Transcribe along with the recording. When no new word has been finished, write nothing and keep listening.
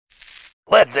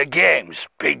Let the games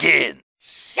begin.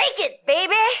 Shake it,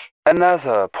 baby!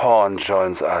 Another pawn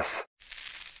joins us.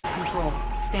 Control,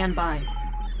 stand by.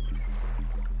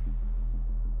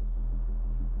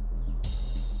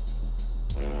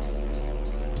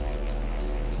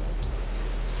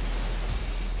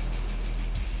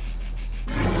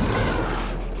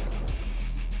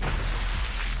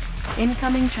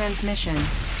 Incoming transmission.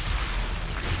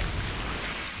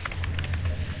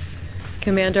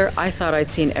 Commander, I thought I'd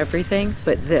seen everything,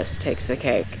 but this takes the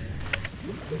cake.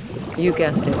 You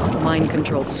guessed it,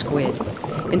 mind-controlled squid.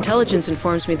 Intelligence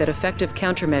informs me that effective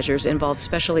countermeasures involve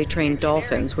specially trained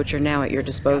dolphins, which are now at your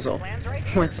disposal.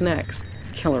 What's next?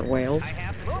 Killer whales?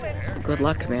 Good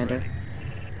luck, Commander.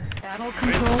 Battle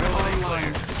control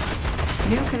online.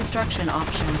 New construction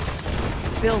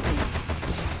options. Building.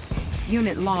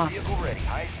 Unit lost. Vehicle ready.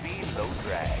 High speed, low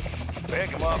drag. Pick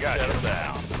him up, set him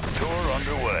down. Tour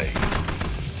underway.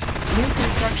 New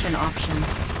construction options.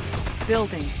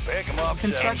 Building. Pick him up,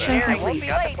 Construction complete.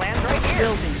 Got the plans right here.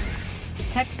 Building.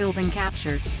 Tech building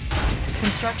captured.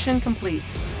 Construction complete.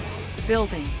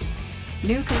 Building.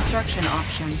 New construction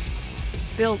options.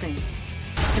 Building.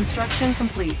 Construction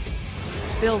complete.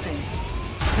 Building.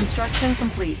 Construction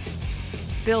complete.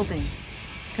 Building.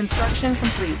 Construction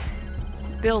complete.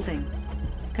 Building.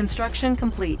 Construction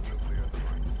complete.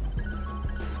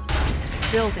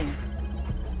 Building.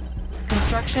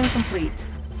 Construction complete.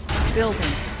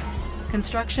 Building.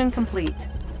 Construction complete.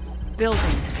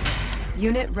 Building.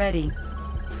 Unit ready.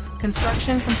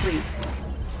 Construction complete.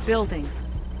 Building.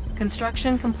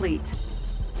 Construction complete.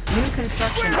 New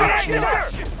construction options.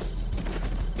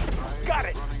 Got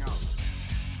it.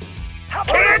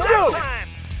 Can do.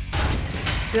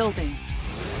 Building.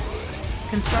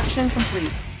 Construction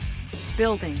complete.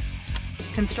 Building.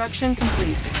 Construction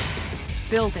complete.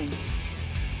 Building.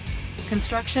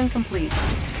 Construction complete.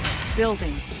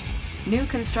 Building. New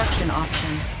construction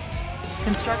options.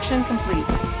 Construction complete.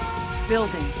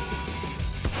 Building.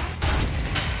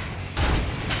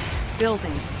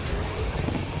 Building.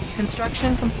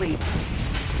 Construction complete.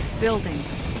 Building.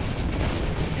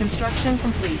 Construction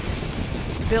complete.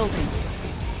 Building.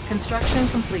 Construction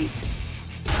complete.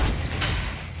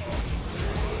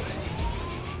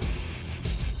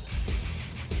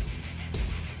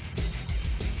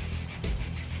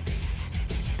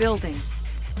 Building.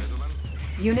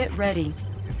 Unit ready.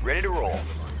 Ready to roll.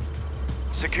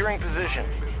 Securing position.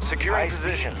 Securing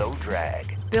position. Low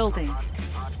drag. Building.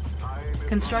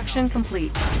 Construction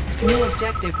complete. New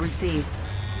objective received.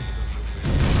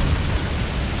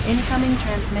 Incoming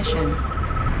transmission.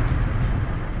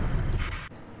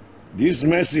 This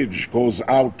message goes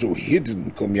out to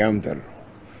Hidden Commander,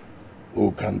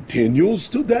 who continues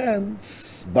to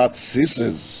dance, but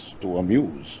ceases to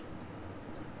amuse.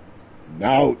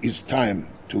 Now is time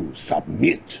to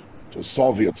submit to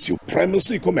Soviet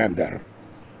supremacy, Commander.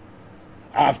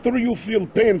 After you feel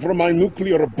pain from my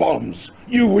nuclear bombs,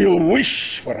 you will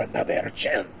wish for another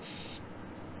chance.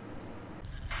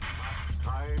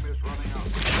 Time is running out.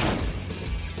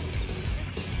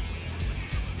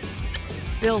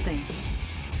 Building.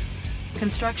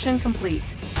 Construction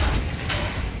complete.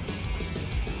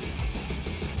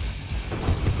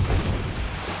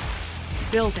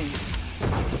 Building.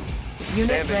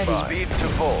 Unit Standing by. ready. Speed to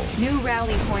full. New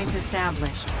rally point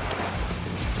established.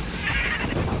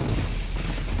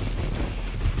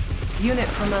 Unit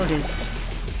promoted.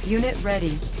 Unit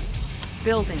ready.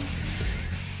 Building.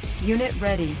 Unit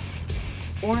ready.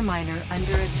 Ore miner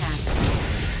under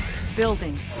attack.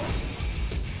 Building.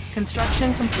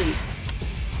 Construction complete.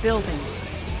 Building.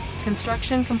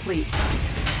 Construction complete.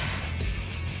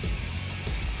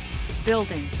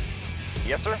 Building.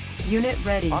 Yes, sir. Unit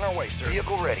ready. On our way, sir.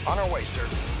 Vehicle ready. On our way, sir.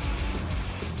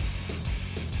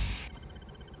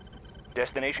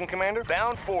 Destination, Commander?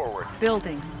 Bound forward.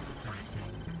 Building.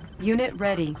 Unit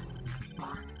ready.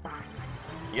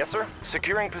 Yes, sir.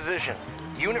 Securing position.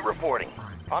 Unit reporting.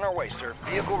 On our way, sir.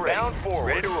 Vehicle ready. Bound forward.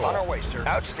 Ready to roll. On our way, sir.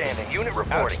 Outstanding. Unit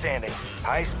reporting. Outstanding.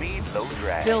 High speed, low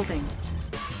drag. Building.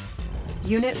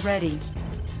 Unit ready.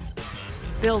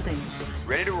 Building.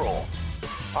 Ready to roll.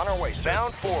 On our way, sir.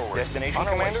 Bound forward. Destination,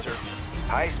 Commander? Way, sir.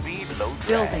 High speed, low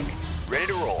drag. Building. Ready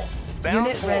to roll. Bound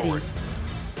Unit forward. ready.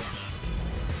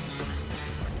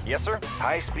 Yes, sir.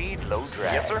 High speed, low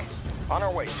drag. Yes, sir. On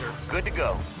our way, sir. Good to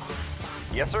go.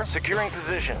 Yes, sir. Securing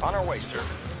position. On our way, sir.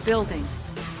 Building.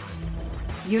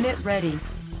 Unit ready.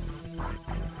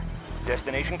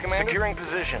 Destination, Commander? Securing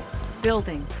position.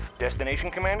 Building. Destination,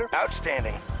 Commander?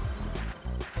 Outstanding.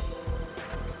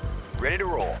 Ready to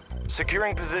roll.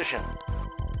 Securing position.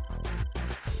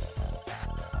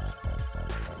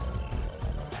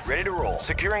 Ready to roll.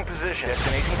 Securing position.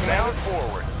 Destination, Commander? Bound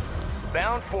forward.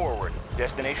 Bound forward.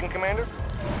 Destination, Commander?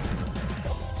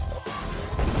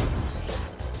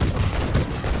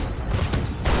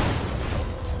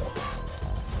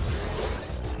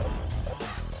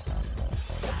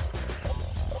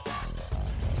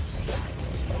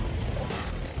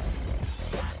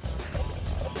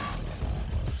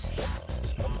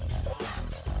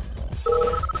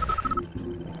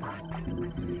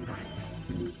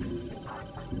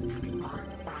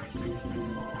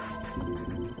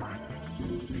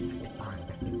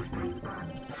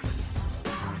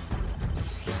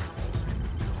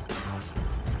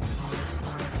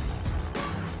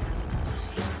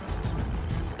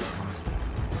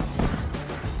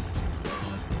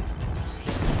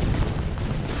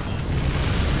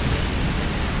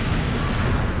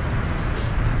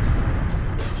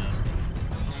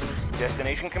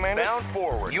 Destination, Commander? Bound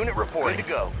forward. Unit reporting. Good to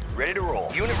go. Ready to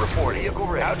roll. Unit reporting. Vehicle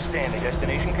ready. Outstanding.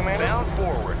 Destination, Commander? Bound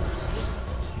forward.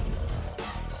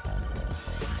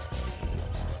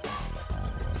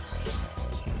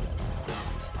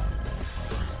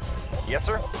 Yes,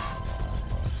 sir?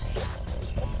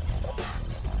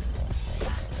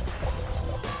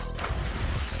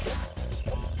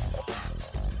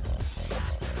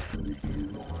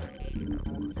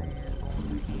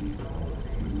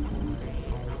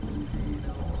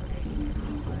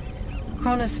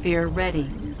 Chronosphere ready.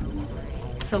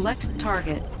 Select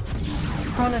target.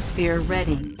 Chronosphere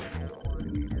ready.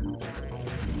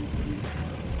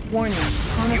 Warning,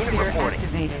 chronosphere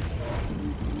activated.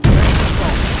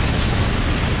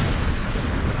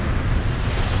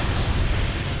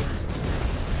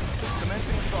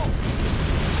 Commencing assault.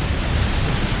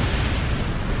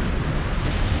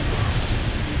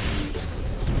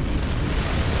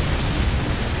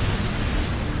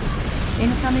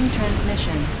 Incoming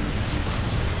transmission.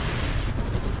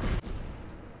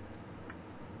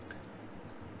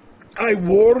 I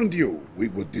warned you we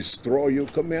would destroy you,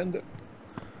 Commander.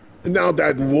 Now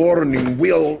that warning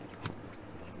will...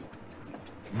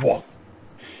 What?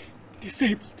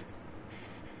 Disabled.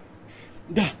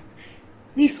 The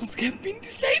missiles have been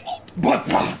disabled. But...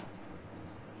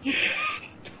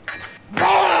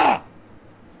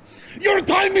 Your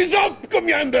time is up,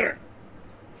 Commander!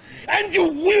 And you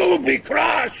will be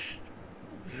crushed!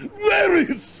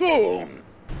 Very soon!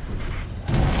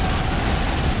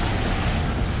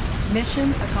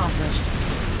 Mission accomplished.